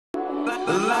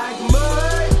like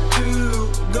mud to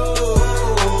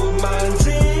gold. Mine's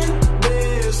in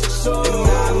this soul,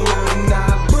 and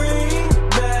I bring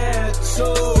that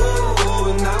soul,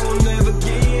 and I will never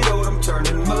get old. I'm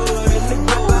turning mud into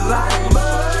gold, like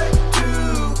mud to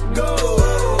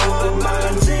gold.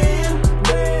 Mine's in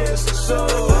this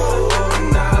soul,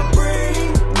 and I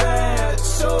bring that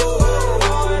soul,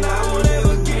 and I will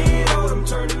never get old. I'm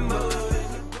turning mud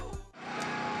into gold.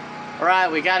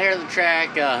 Alright, we got here at the track.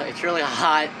 It's really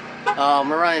hot.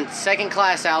 We're running second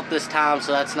class out this time,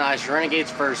 so that's nice. Renegades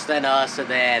first, then us, and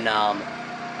then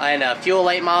a few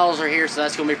late models are here, so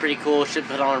that's going to be pretty cool. Should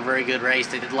put on a very good race.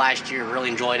 They did last year. Really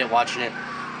enjoyed it, watching it.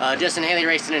 Justin Haley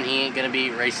racing, and he ain't going to be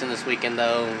racing this weekend,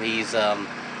 though. He's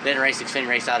didn't race Xfinity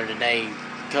race out of today.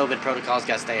 COVID protocols,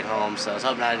 got to stay at home, so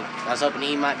I was hoping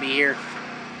he might be here.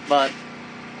 But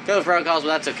COVID protocols, but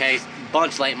that's okay.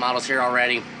 Bunch of late models here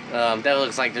already. Definitely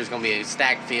looks like there's going to be a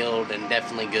stacked field and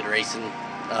definitely good racing.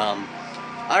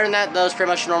 Other than that, those pretty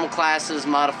much normal classes,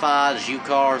 modifieds,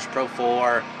 U-Cars, Pro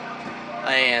 4,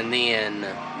 and then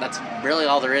that's really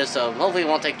all there is. So hopefully it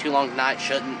won't take too long tonight.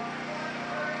 Shouldn't.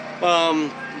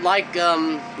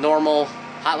 Normal,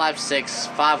 Hot Lap 6,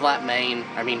 5-lap main.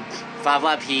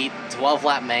 5-lap heat,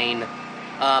 12-lap main.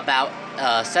 About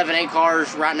 7-8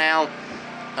 cars right now.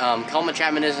 Coleman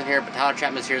Chapman isn't here, but Tyler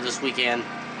Chapman's here this weekend.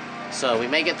 So we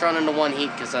may get thrown into one heat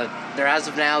because there, as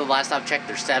of now, the last I've checked,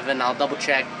 there's 7. I'll double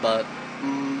check, but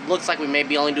looks like we may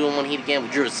be only doing one heat again. We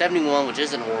drew a 71, which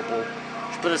isn't horrible.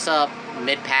 Should put us up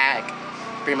mid-pack,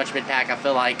 pretty much mid-pack, I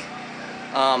feel like.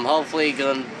 Hopefully,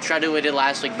 gonna try to do what we did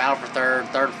last week, battle for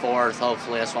third, fourth.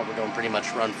 Hopefully, that's what we're doing, pretty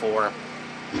much run for.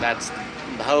 That's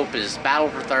the hope, is battle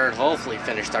for third. Hopefully,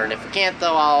 finish third. And if we can't,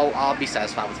 though, I'll be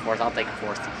satisfied with fourth. I'll take a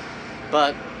fourth.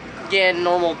 But again,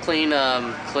 normal, clean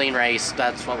race.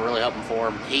 That's what we're really hoping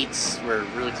for. Heats, we're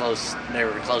really close. They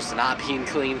were close to not being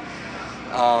clean.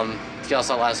 You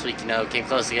also last week, came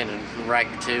close again in rack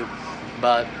 2.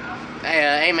 But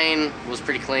A-Main was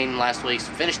pretty clean last week.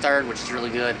 So finished third, which is really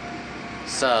good.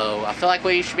 So I feel like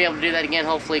we should be able to do that again.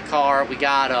 Hopefully, car. We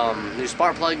got new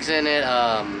spark plugs in it,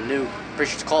 new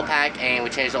precious coil pack, and we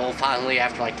changed the oil finally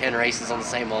after like 10 races on the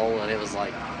same oil, and it was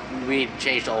like we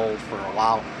changed the oil for a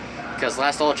while. Because the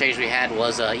last oil change we had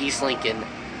was East Lincoln.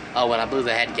 When I blew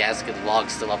the head gasket, the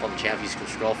log's still up on the channel if you can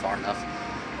scroll far enough.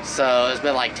 So it's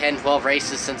been like 10, 12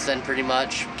 races since then, pretty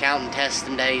much, counting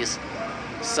testing days.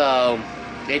 So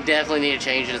they definitely need to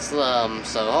change it. So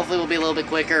hopefully we'll be a little bit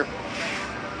quicker.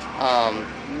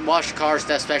 Wash the cars,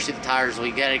 especially the tires. We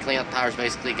got to clean up the tires,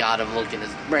 basically got them looking as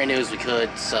brand new as we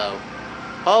could. So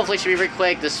hopefully it should be very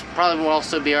quick. This probably will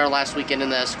also be our last weekend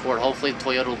in the Escort. Hopefully the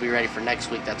Toyota will be ready for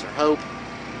next week. That's our hope.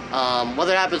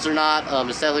 Whether it happens or not,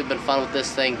 it's definitely been fun with this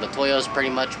thing, but Toyota's pretty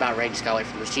much about ready. Just gotta wait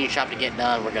for the machine shop to get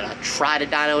done. We're gonna try to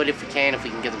dyno it if we can. If we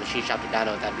can get the machine shop to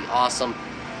dyno it, that'd be awesome.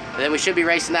 And then we should be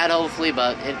racing that, hopefully,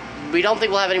 but we don't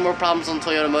think we'll have any more problems on the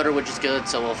Toyota motor, which is good.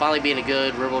 So we'll finally be in a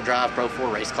good rear-wheel drive Pro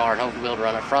 4 race car, and hopefully we'll be able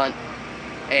to run up front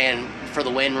and for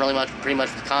the win, pretty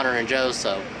much with Connor and Joe.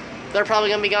 So they're probably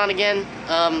gonna be gone again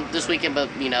this weekend, but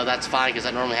that's fine because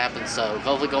that normally happens. So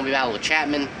hopefully gonna be battle with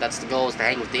Chapman. That's the goal, is to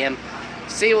hang with them,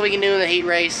 see what we can do in the heat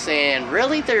race. And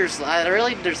really, there's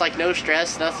like no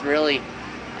stress, nothing really.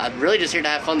 I'm really just here to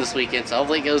have fun this weekend, so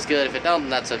hopefully it goes good. If it don't, then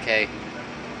that's okay.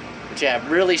 But yeah,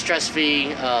 really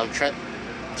stress-free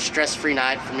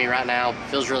night for me right now.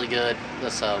 Feels really good.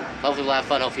 So hopefully we'll have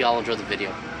fun. Hopefully y'all enjoy the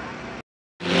video.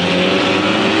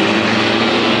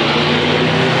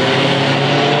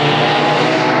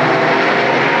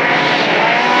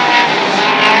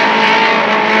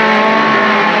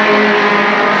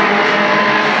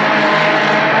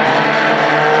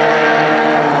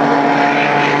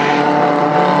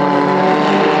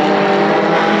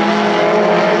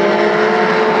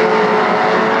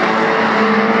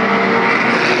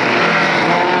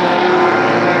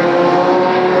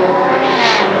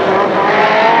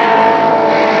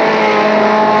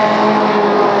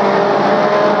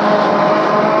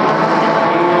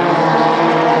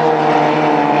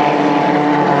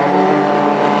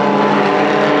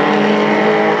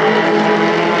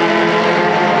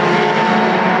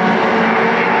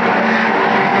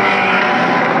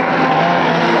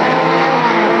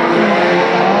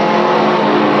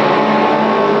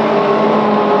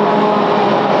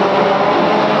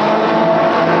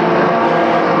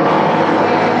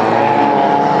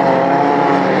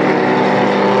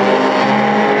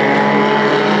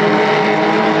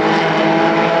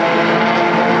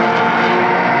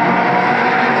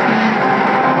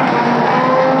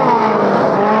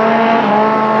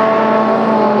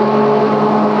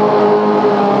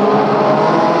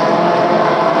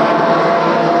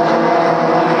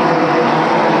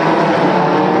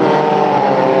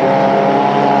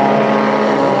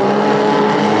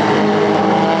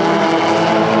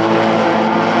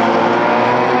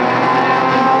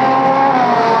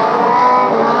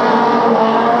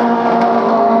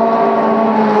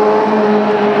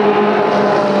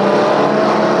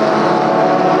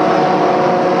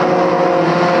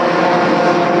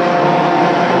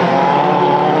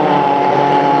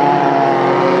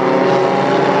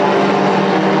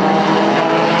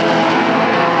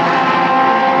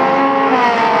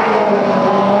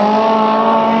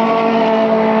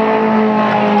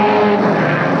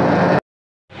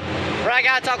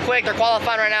 quick. They're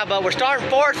qualifying right now, but we're starting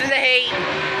 4th in the heat.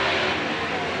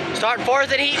 Starting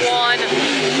 4th in heat 1.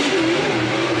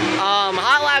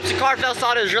 Hot laps at Carfell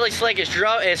thought it was really slick. It's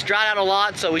dried out a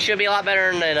lot, so we should be a lot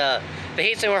better than the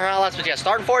heats than we're hot laps. But yeah,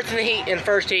 starting 4th in the heat in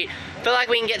first heat. Feel like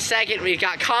we can get 2nd. We've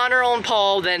got Connor on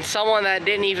pole, then someone that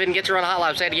didn't even get to run hot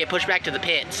laps had to get pushed back to the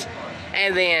pits.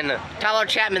 And then Tyler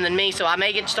Chapman, then me, so I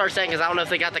may get to start 2nd because I don't know if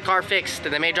they got the car fixed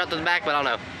and they may drop to the back, but I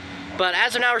don't know. But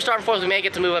as of now, we're starting 4th. We may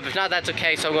get to move up. If not, that's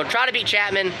okay. So I'm going to try to beat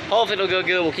Chapman. Hopefully it'll go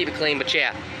good. We'll keep it clean, but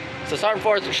yeah. So starting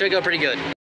 4th should go pretty good.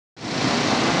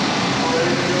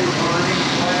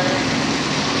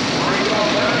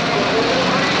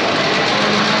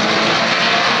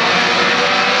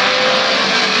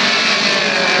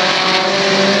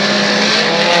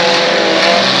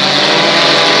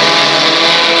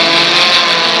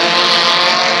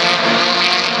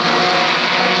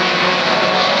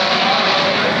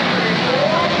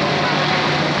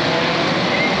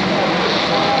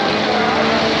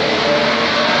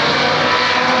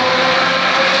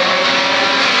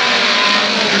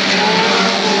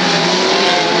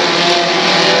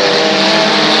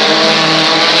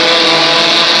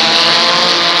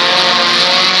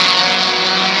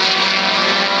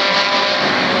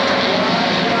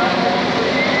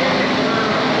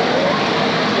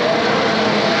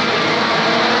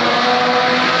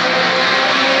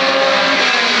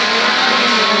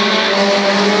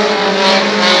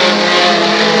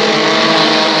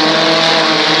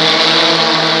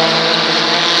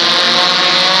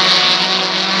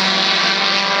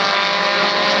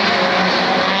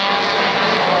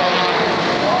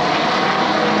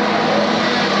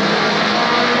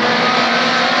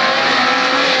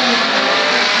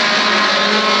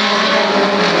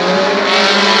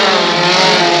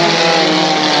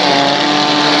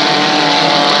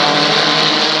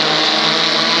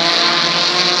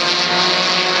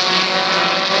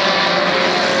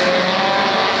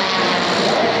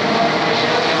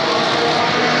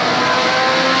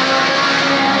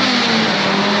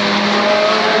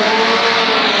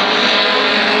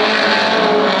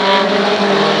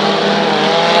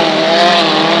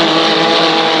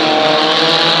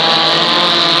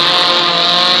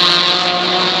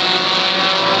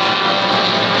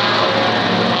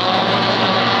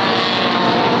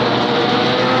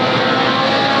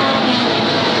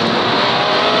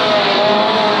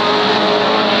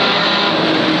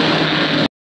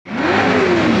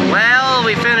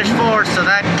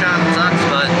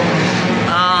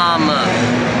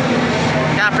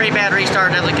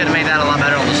 Definitely could have made that a lot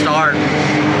better on the start.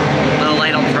 A little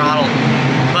late on the throttle.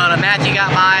 But Matthew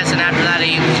got by us, and after that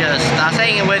he was just, I was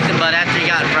hanging with him, but after he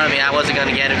got in front of me, I wasn't going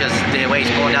to get him because the way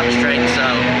he's pulling down the straight. So,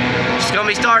 just going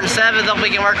to be starting 7th. Hope we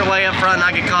can work our way up front and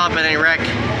not get caught up in any wreck.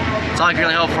 That's all I can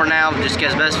really hope for now. Just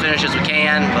get as best finish as we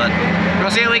can. But we're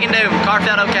going to see what we can do. Car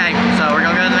felt okay. So, we're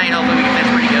going to go to the main. Hopefully we can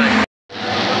finish pretty good.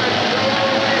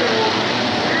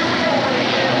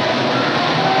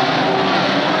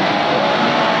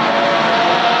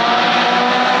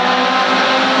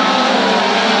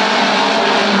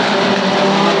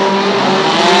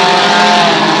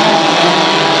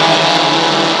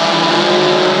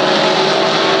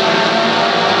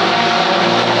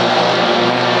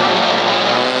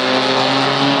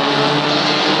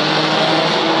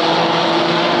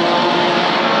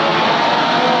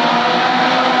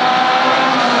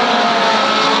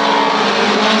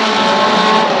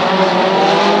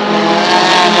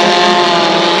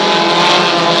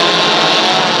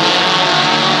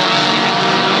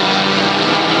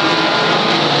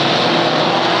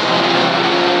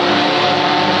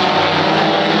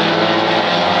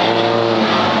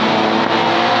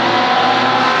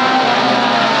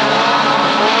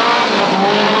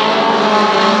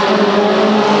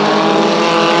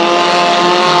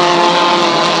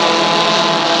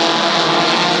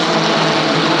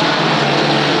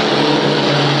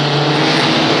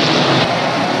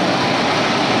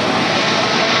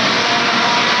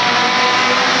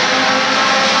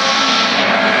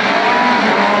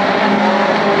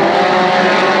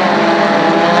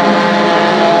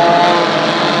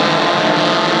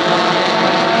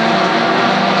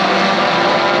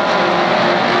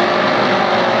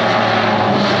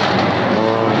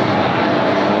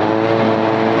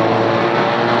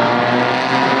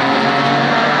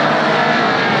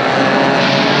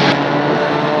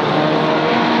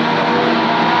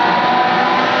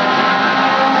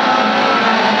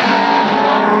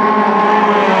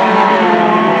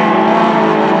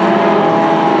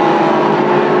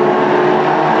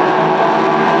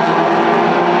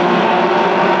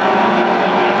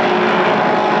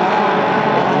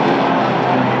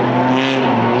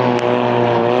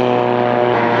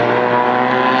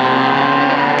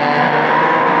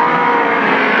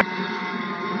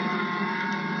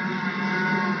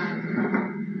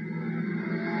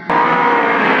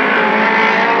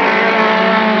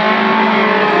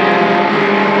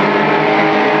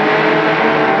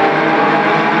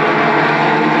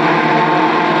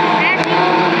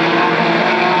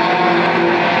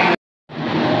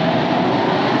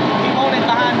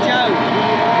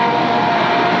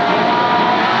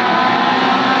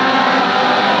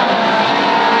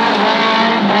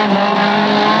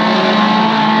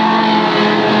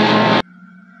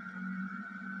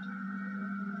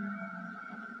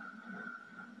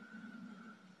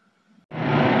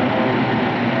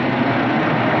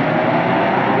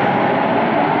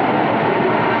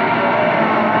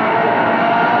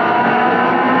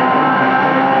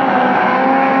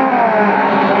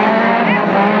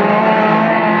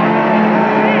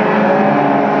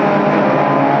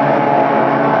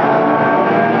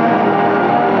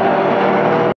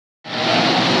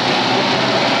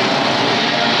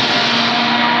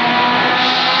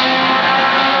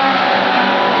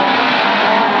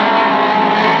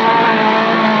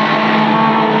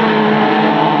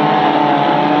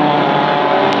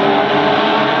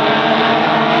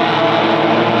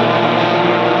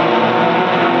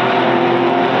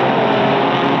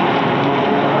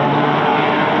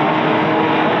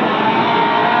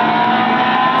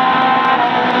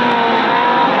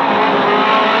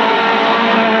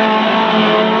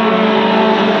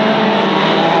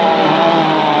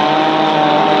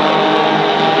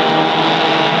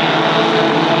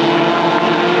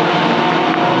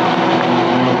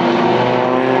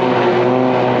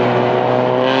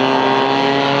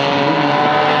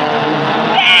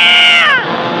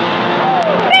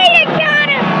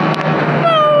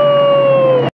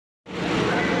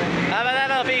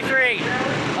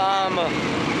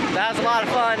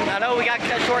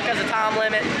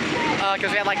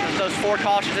 like those 4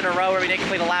 cautions in a row where we didn't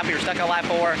complete a lap. We were stuck on lap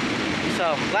 4.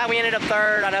 So glad we ended up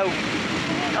 3rd. I know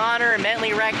Connor and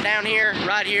Bentley wrecked down here,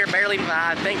 right here, barely,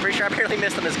 pretty sure I barely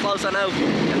missed them. It's close, I know.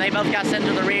 And they both got sent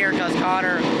to the rear because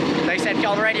Connor, they said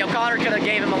on the radio, Connor could have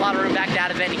gave him a lot of room back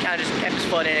out of it, and he kind of just kept his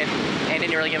foot in it and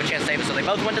didn't really give him a chance to save it. So they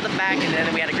both went to the back, and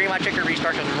then we had a green light checker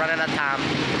restart because we were running out of time.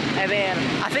 And then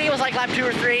I think it was like lap 2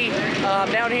 or 3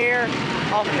 down here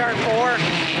off of turn 4.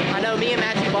 I know me and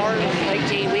Matthew Barnes,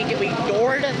 18, we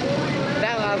doored.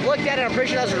 I've looked at it, I'm pretty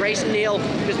sure that was a racing deal,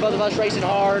 just both of us racing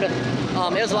hard.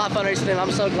 It was a lot of fun racing him.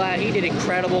 I'm so glad. He did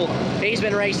incredible. He's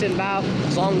been racing about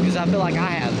as long as I feel like I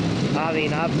have. I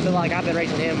mean, I feel like I've been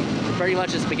racing him pretty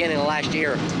much since the beginning of last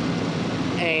year.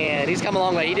 And he's come a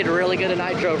long way. He did really good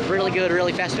tonight, drove really good,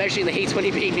 really fast, especially in the heats when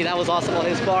he beat me. That was awesome on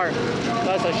his part.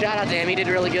 So shout out to him. He did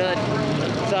really good.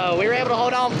 So we were able to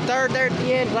hold on for 3rd there at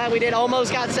the end. Glad we did.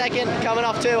 Almost got 2nd, coming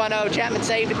off 2. I know Chapman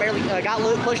saved it, barely got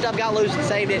loose, pushed up, got loose, and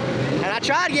saved it. And I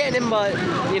tried getting him, but,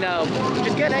 you know,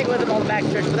 just couldn't hang with him on the back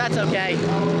stretch, but that's okay.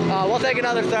 We'll take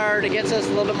another 3rd. It gets us a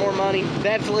little bit more money.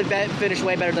 Definitely finished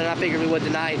way better than I figured we would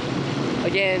tonight.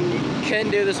 Again,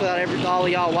 couldn't do this without all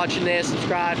of y'all watching this,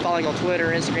 subscribe, following on Twitter,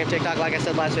 Instagram, TikTok. Like I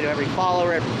said last video, every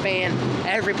follower, every fan,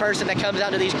 every person that comes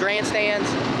out to these grandstands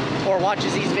or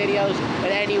watches these videos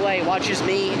in any way, watches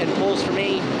me and pulls for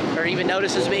me or even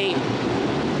notices me.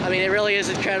 I mean, it really is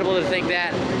incredible to think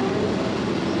that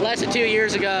less than 2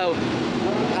 years ago,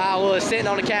 I was sitting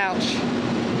on the couch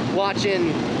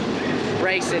watching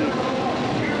racing.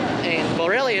 And, well,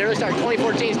 really, it really started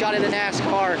 2014, got into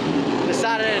NASCAR,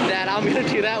 decided that I'm going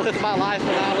to do that with my life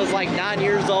when I was like 9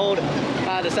 years old.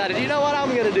 I decided, you know what, I'm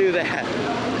going to do that.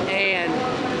 And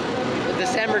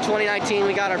December 2019,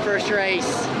 we got our first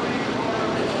race.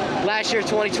 Last year,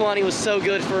 2020, was so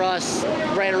good for us,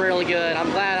 ran really good. I'm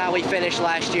glad how we finished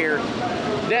last year.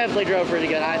 Definitely drove pretty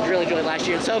good. I really enjoyed last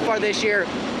year. And so far this year,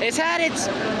 it's had its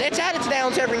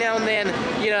downs every now and then,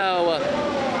 you know.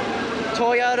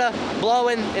 Toyota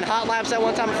blowing in hot laps at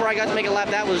one time before I got to make a lap.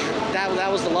 That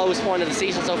was the lowest point of the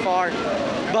season so far.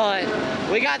 But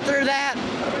we got through that.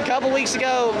 A couple weeks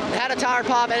ago, had a tire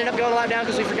pop, ended up going a lap down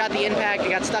because we forgot the impact. We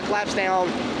got stuck laps down,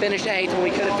 finished 8th when we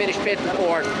could have finished 5th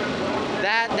or 4th.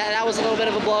 That was a little bit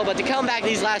of a blow, but to come back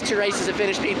these last 2 races and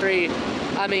finish P3,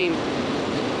 I mean,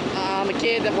 I'm a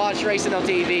kid that watched racing on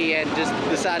TV and just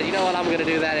decided, you know what, I'm going to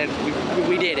do that, and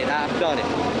we did it. I've done it,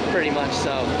 pretty much,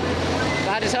 so.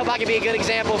 I just hope I can be a good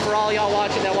example for all y'all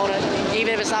watching that want to,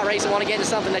 even if it's not racing, want to get into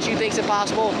something that you think is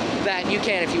impossible, that you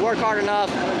can. If you work hard enough,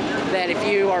 that if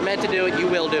you are meant to do it, you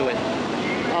will do it.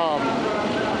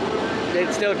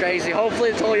 It's still crazy.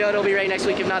 Hopefully the Toyota will be ready next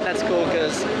week. If not, that's cool,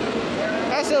 because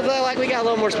I still feel like we got a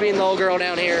little more speed than the old girl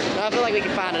down here. I feel like we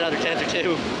can find another 10th or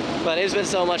 2. But it's been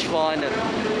so much fun.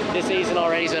 This season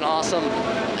already has been awesome.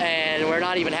 And we're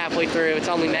not even halfway through. It's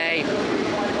only May.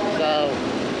 So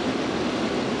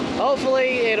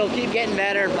hopefully it'll keep getting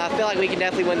better. I feel like we can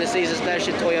definitely win this season,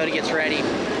 especially if Toyota gets ready.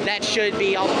 That should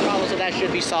be, all the problems with that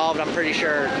should be solved, I'm pretty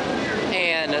sure.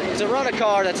 And to run a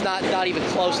car that's not even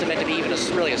close to meant to be even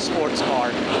really a sports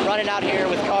car. Running out here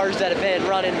with cars that have been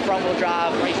running front-wheel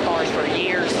drive race cars for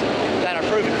years that are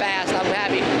proven fast, I'm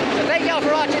happy. So thank y'all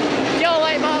for watching.